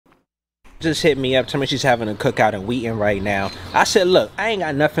just hit me up, telling me she's having a cookout in Wheaton right now. I said, look, I ain't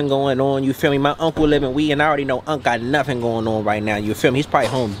got nothing going on, you feel me? My uncle live in Wheaton. I already know Unc got nothing going on right now, you feel me? He's probably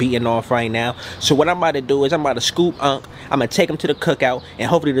home beating off right now. So what I'm about to do is I'm about to scoop Unc. I'm gonna take him to the cookout, and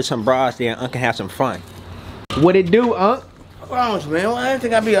hopefully there's some bras there and Unc can have some fun. What it do, Unc? What's wrong with you, man? Well, I didn't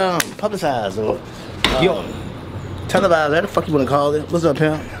think I'd be publicized or televised. How the fuck you wanna call it? What's up,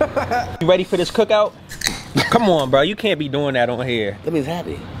 pimp? You ready for this cookout? Come on, bro. You can't be doing that on here. That means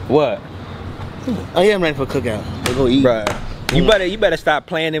happy. What? Oh yeah, I'm ready for a cookout. We'll go eat. Bruh, you better stop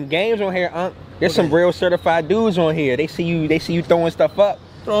playing them games on here, Unc. There's some real certified dudes on here. They see you throwing stuff up.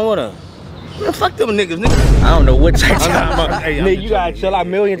 Throwing what up? Man, fuck them niggas. I don't know what type of time. Hey, you gotta chill out.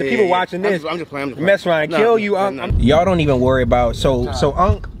 Millions of people watching this. I'm just playing. Mess around, kill you, Unc. Y'all don't even worry about. So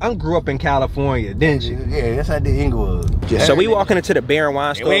Unc grew up in California, didn't you? Yeah, that's how I did Inglewood. So we walking into the beer and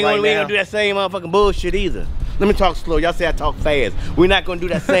wine store we right ain't gonna do that same motherfucking bullshit either. Let me talk slow. Y'all say I talk fast. We're not gonna do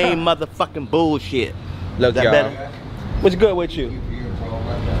that same motherfucking bullshit. Look, y'all. What's good with you?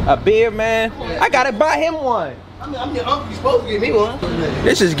 A beer, man? I gotta buy him one. I'm your uncle. You supposed to give me one.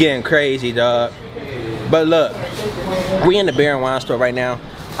 This is getting crazy, dog. But look, we in the beer and wine store right now.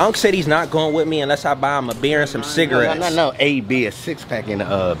 Unc said he's not going with me unless I buy him a beer and some cigarettes. No, a beer, 6-pack in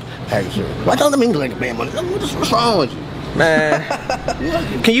the package. Why don't them English man money? What's wrong with you? Man,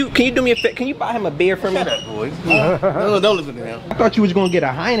 can you do me a favor? Can you buy him a beer for me? Shut up, boy. Don't listen to him. I thought you was gonna get a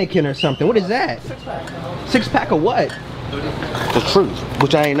Heineken or something. What is that? 6-pack of what? The truth,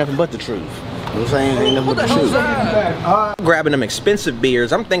 which I ain't nothing but the truth. You know what I'm saying? Ain't nothing but the truth. I'm grabbing them expensive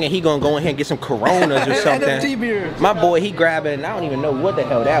beers. I'm thinking he gonna go in here and get some Coronas or something. NFT beers. My boy, he grabbing, I don't even know what the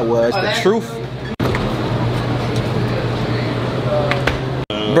hell that was. The truth.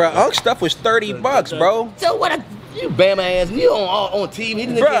 Bruh, Unc stuff was $30, bro. So what you Bama ass, you on TV,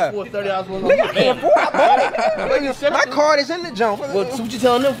 the nigga for $30 for nigga, I can't afford it. My card is in the jump. Well, so what you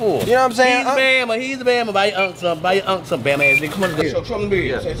telling them for? You know what I'm saying? He's a Bama, buy your Unc some Bama ass nigga. Come on, let's show them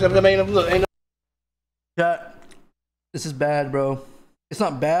beer. Look, Chat, this is bad, bro. It's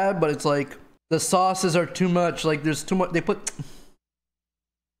not bad, but it's like the sauces are too much. Like there's too much. They put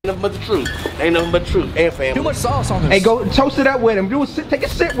nothing but the truth. Ain't nothing but the truth. And family. Too much sauce on this. Hey, go toast it up with him. Take a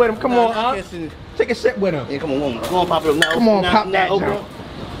sip with him. Come on, Unc. Take a sip with him. Yeah, come on, pop it up now. Come on, pop that.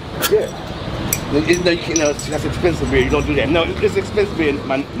 Yeah. That's expensive beer. You don't do that. No, it's expensive beer,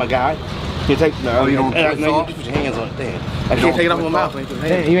 my guy. You take no. You don't. No, you put your hands on it. Damn. I can't take it off my mouth.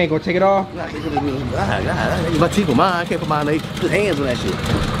 You ain't gonna take it off? My teeth are mine. I can't put mine. They put hands on that shit.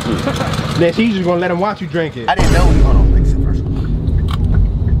 Then she's just gonna let him watch you drink it. I didn't know we were going to fix it first.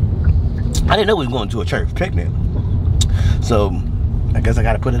 I didn't know we was going to a church picnic. So I guess I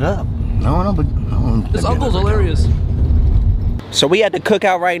gotta put it up. No, but this uncle's hilarious. So we at the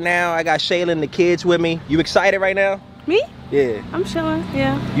cookout right now. I got Shayla and the kids with me. You excited right now? Me? Yeah. I'm chilling,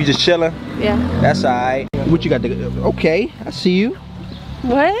 yeah. You just chilling? Yeah. That's alright. What you got to, okay, I see you.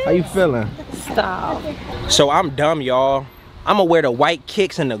 What? How you feeling? Stop. So I'm dumb, y'all. I'm gonna wear the white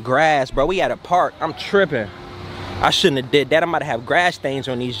kicks in the grass, bro. We at a park. I'm tripping. I shouldn't have did that. I'm about to have grass stains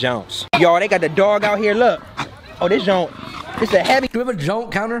on these Jones. Y'all, they got the dog out here, look. Oh, this Jones, this a heavy. Do we have a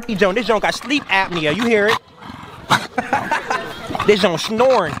junk counter? This Jones got sleep apnea, you hear it? This Jones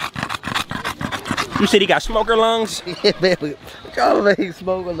snoring. You said he got smoker lungs? Yeah, man. Y'all make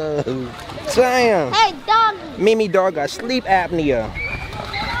smoker lungs. Damn. Hey, dog. Mimi dog got sleep apnea.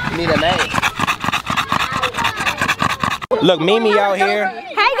 You need a name. Look, Mimi out here.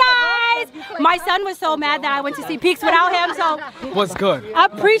 Hey, guys. My son was so mad that I went to see Peaks without him, so. What's good? I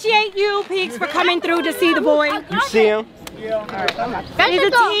appreciate you, Peaks, for coming through to see the boy. You see him? He's a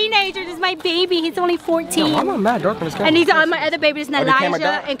teenager. This is my baby. He's only 14. I'm mad dark on this camera. And these are my other babies,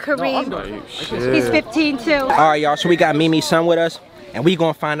 Elijah and Kareem. He's 15 too. All right, y'all. So we got Mimi's son with us, and we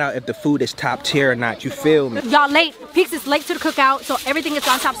gonna find out if the food is top tier or not. You feel me? Y'all late. Peaks is late to the cookout, so everything is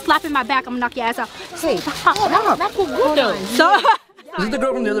on top. Slapping my back, I'm gonna knock your ass out. Hey, stop. So. Is it the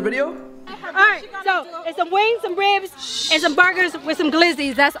girl from the other video? Alright, so it's some wings, some ribs, and some burgers with some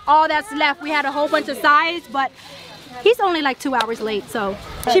glizzies. That's all that's left. We had a whole bunch of sides, but he's only like 2 hours late, so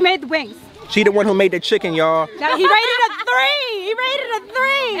she made the wings. She the one who made the chicken, y'all. Now, he rated a 3. He rated a 3.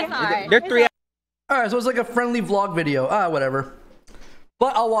 It's alright. They're 3. Alright, so it's like a friendly vlog video. Whatever.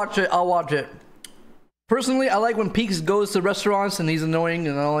 But I'll watch it. I'll watch it. Personally, I like when Peaks goes to restaurants and he's annoying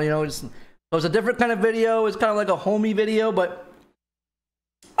and all, you know. So it's a different kind of video. It's kind of like a homey video, but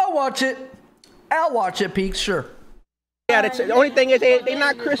I'll watch it. I'll watch it, Peaks, sure. Yeah, the only thing is they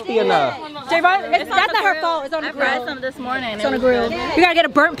not crispy enough. Javon, that's not her fault. It's on the grill. I fried some this morning. It's on the grill. You gotta get a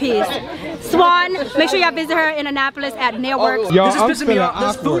burnt piece. Swan, make sure y'all visit her in Annapolis at Nailworks. Yo, this is pissing me off.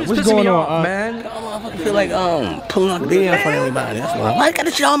 This food is pissing me off, man. I feel like pulling out the damn in front of everybody. That's why. Why you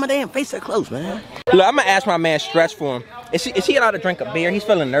gotta show my damn face so close, man? Look, I'm gonna ask my man Stress for him. Is he allowed to drink a beer? He's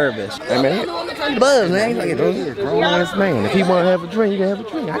feeling nervous. Hey man, buzz, man. He's like a grown ass man. If he wanna have a drink, he can have a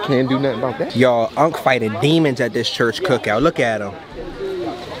drink. I can't do nothing about that. Y'all, Unc fighting demons at this church cookout. Look at him.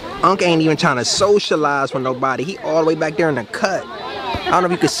 Unc ain't even trying to socialize with nobody. He all the way back there in the cut. I don't know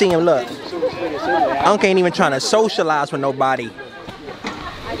if you can see him, look. Unc ain't even trying to socialize with nobody.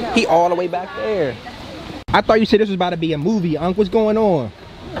 He all the way back there. I thought you said this was about to be a movie, Unc. What's going on?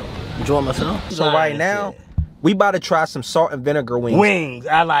 Enjoy myself. So right now, we about to try some salt and vinegar wings. Wings,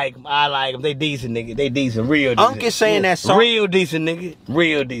 I like them. They decent, nigga. They decent, real decent. Unc is saying that salt. Real decent, nigga.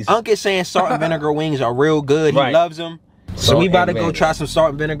 Real decent. Unc is saying salt and vinegar wings are real good. He loves them. So we about to go try some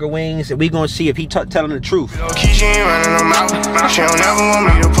salt and vinegar wings, and we gonna see if he telling the truth.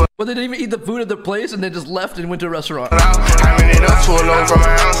 But they didn't even eat the food at the place, and they just left and went to a restaurant.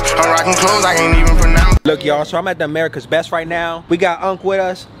 Look, y'all, so I'm at the America's Best right now. We got Unc with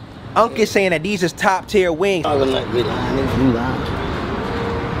us. Unc is saying that these is top tier wings. You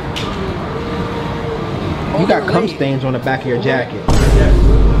got cum stains on the back of your jacket.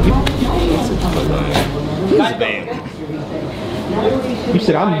 You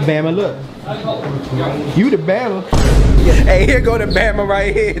said I'm Bama, look. You the Bama. Hey, here go the Bama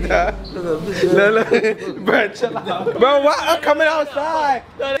right here, dog. Look. Bro, chill out. Bro, why I'm coming outside?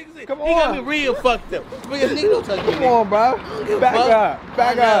 Come on. He got me real fucked up. Come on, bro. Back up.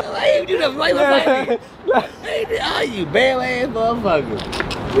 Back up. Why you do that? Why you are you Bama ass motherfucker?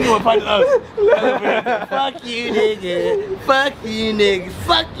 We gonna fight us. Fuck you, nigga. Fuck you, nigga.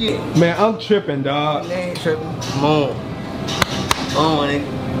 Fuck you. Man, I'm tripping, dog. I ain't tripping. Come on. Oh,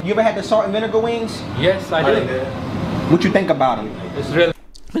 nigga. You ever had the salt and vinegar wings? Yes, I did. What you think about them? It's really.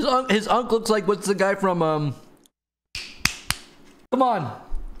 His uncle looks like what's the guy from Come on.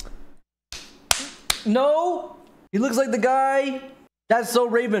 No, he looks like the guy. That's So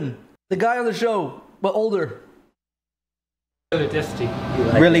Raven, the guy on the show, but older. Really tasty.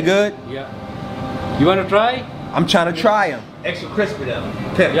 Really good? Yeah. You wanna try? I'm trying to try them. Extra crispy though.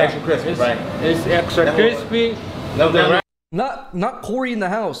 Yeah. Extra crispy, right? It's extra crispy. Not Corey in the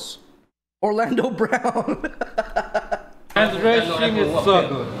house. Orlando Brown. And dressing is so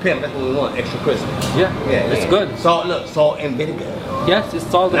good. Pimp, that's what we want. Extra crispy. Yeah, it's good. Salt, look, salt and vinegar. Yes, it's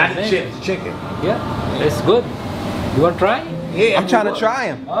salt and Not vinegar. chicken. Yeah, it's good. You want to try? Yeah, I'm trying to try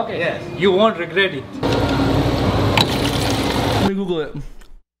them. Okay. Yes. You won't regret it. Let me Google it.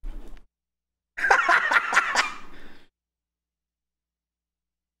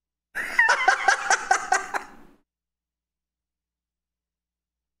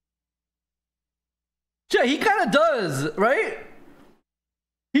 Yeah, he kind of does, right?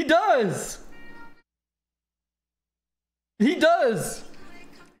 He does. He does.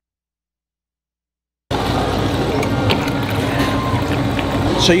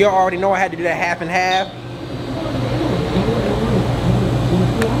 So you already know I had to do that half and half?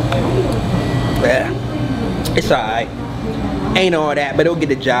 Yeah. It's alright. Ain't all that, but it'll get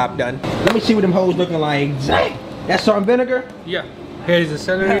the job done. Let me see what them hoes looking like. That's salt and vinegar? Yeah. Here's the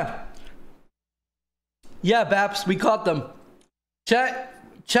celery. Yeah, Baps, we caught them. Chat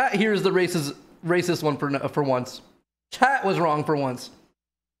here is the racist one for once. Chat was wrong for once.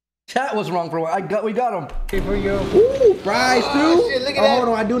 Chat was wrong for once. We got him. For you. Ooh, fries too? Shit, look at that. Hold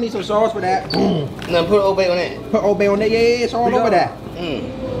on, I do need some sauce for that. Now put Old Bay on that. Put Old Bay on there. Yeah, it's all over that. You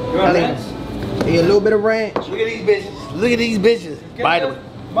want this? Yeah, a little bit of ranch. Look at these bitches. Look at these bitches. By the way.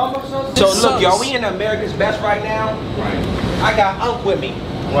 So look, y'all, we in America's Best right now. Right. I got Unc with me.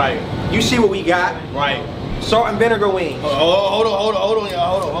 Right. You see what we got? Right. Salt and vinegar wings. Hold on,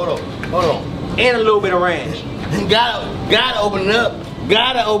 y'all. Hold on. And a little bit of ranch. Gotta open it up.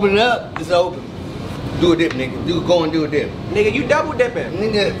 Gotta open it up. It's open. Do a dip, nigga. Go and do a dip. Nigga, you double dipping.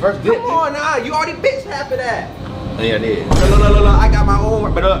 Nigga, first dip. Come on, nah, you already pitched half of that. Yeah, I did. Look, I got my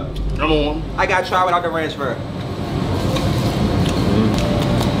own, but look. I'm on. I gotta try without the ranch first.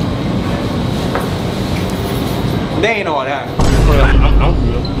 They ain't all that. I'm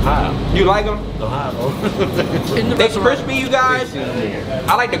high. You like them? So high, bro. They crispy, you guys.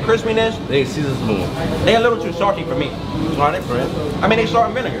 I like the crispiness. They season spoon. They a little too salty for me. Why they friends? I mean, they salt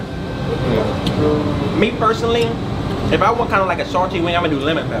and vinegar. Me personally, if I want kind of like a salty wing, I'm gonna do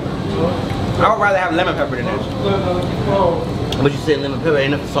lemon pepper. I would rather have lemon pepper than this. But you said lemon pepper,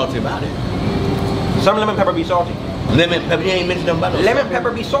 ain't nothing salty about it. Some lemon pepper be salty. Lemon pepper, you ain't mentioned nothing about no Lemon salt.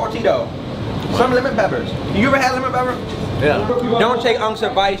 pepper be salty though. Some lemon peppers. You ever had lemon pepper? Yeah. Don't take Unc's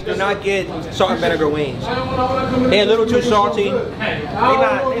advice. Do not get salt and vinegar wings. They're a little too salty.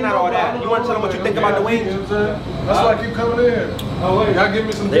 They're not all that. You want to tell them what you think about the wings? That's why I keep coming in. Y'all give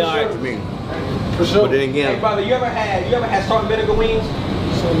me some. They alright to me. For sure. But then again, Hey brother, you ever had salt and vinegar wings?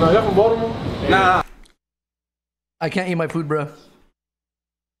 So now y'all from Baltimore? Nah. I can't eat my food, bro.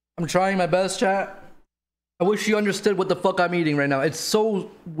 I'm trying my best, chat. I wish you understood what the fuck I'm eating right now. It's so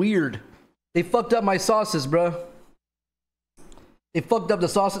weird. They fucked up my sauces, bro. They fucked up the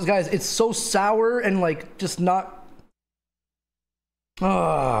sauces, guys. It's so sour and like just not.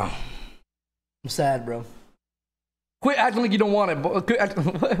 Ah, I'm sad, bro. Quit acting like you don't want it. Quit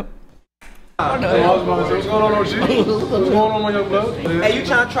acting. I was about to say, what's going on, OG? What's going on, my young blood? Hey, you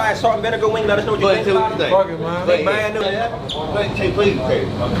trying to try a salt and vinegar wing? Let us know what you think about it. Fuck it, man. Hey, man,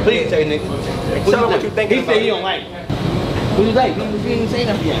 please say, nigga. tell them what you think. He said he don't like. What you like? He didn't say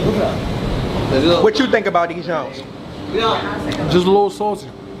nothing yet. What's up? What you think about these Jones? Just a little salty.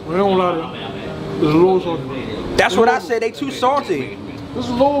 I don't lie to you. Just a little salty. That's what I said. They too salty. Just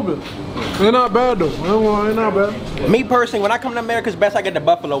a little bit. They're not bad though. I don't lie, they're not bad. Me personally, when I come to America's Best, I get the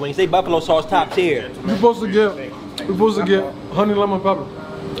buffalo wings. They buffalo sauce top tier. We're supposed to get honey lemon pepper.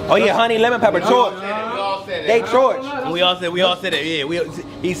 Oh yeah, honey lemon pepper torch. They torch. We all said it. Yeah,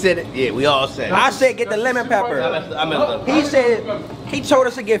 he said it. Yeah, we all said it. I said get the lemon pepper. I messed up. He said he told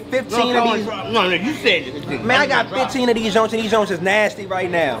us to get 15 of these. No, you said it. Man, I got 15 of these Jones, and these Jones is nasty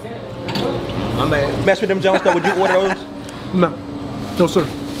right now. I'm mad. Mess with them Jones though. Would you order those? No. No, sir.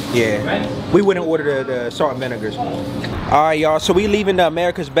 Yeah, we wouldn't order the salt and vinegars. All right, y'all. So we leaving the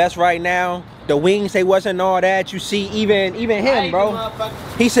America's Best right now. The wings, they wasn't all that. You see, even him, bro.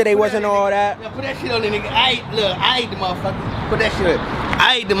 He said they wasn't all that. Yeah, put that shit on the nigga. I ate the motherfuckers. Put that shit on.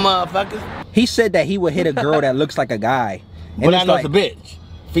 I ate the motherfuckers. He said that he would hit a girl that looks like a guy. And But I it's know like, it's a bitch.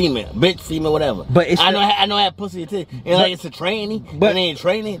 Female, whatever. But it's I know that pussy too. And like it's a trainee, but it ain't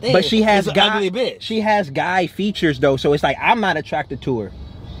training. But she has it's an ugly bitch. She has guy features though, so it's like I'm not attracted to her.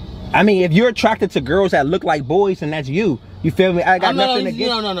 I mean, if you're attracted to girls that look like boys, then that's you. You feel me? I got nothing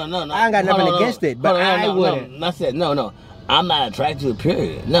against. No. I ain't got nothing against it, but I wouldn't. I said no. I'm not attracted to it.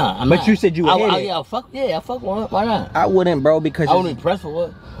 Period. No, I'm but not. you said you would hit it. Yeah, I fuck one. Why not? I wouldn't, bro, because I wouldn't impress for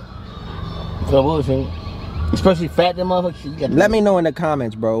what? For bullshit. Especially fat them motherfuckers. Let me know in the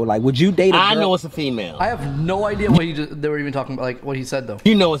comments, bro. Like, would you date a girl? I know it's a female. I have no idea what they were even talking about, like what he said though.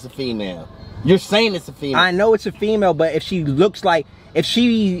 You know it's a female. You're saying it's a female. I know it's a female, but if she looks like, if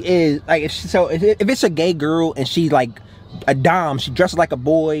she is like, if it's a gay girl and she's like a dom, she dresses like a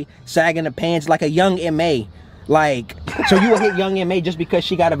boy, sagging the pants like a young MA, like, so you would hit young MA just because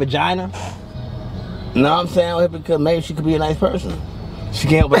she got a vagina? No, I'm saying because maybe she could be a nice person. She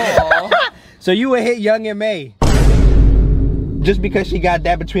can't help it. So you would hit young MA just because she got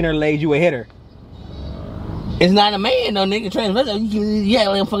that between her legs? You would hit her? It's not a man, no nigga. Transvestite. Yeah,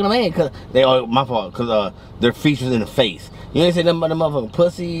 like I'm fucking a man because they are my fault because their features in the face. You ain't say them motherfucking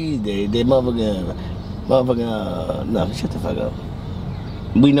pussy. They motherfucking. No, shut the fuck up.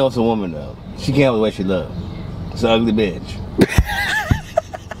 We know it's a woman though. She can't help the way she look. It's an ugly bitch.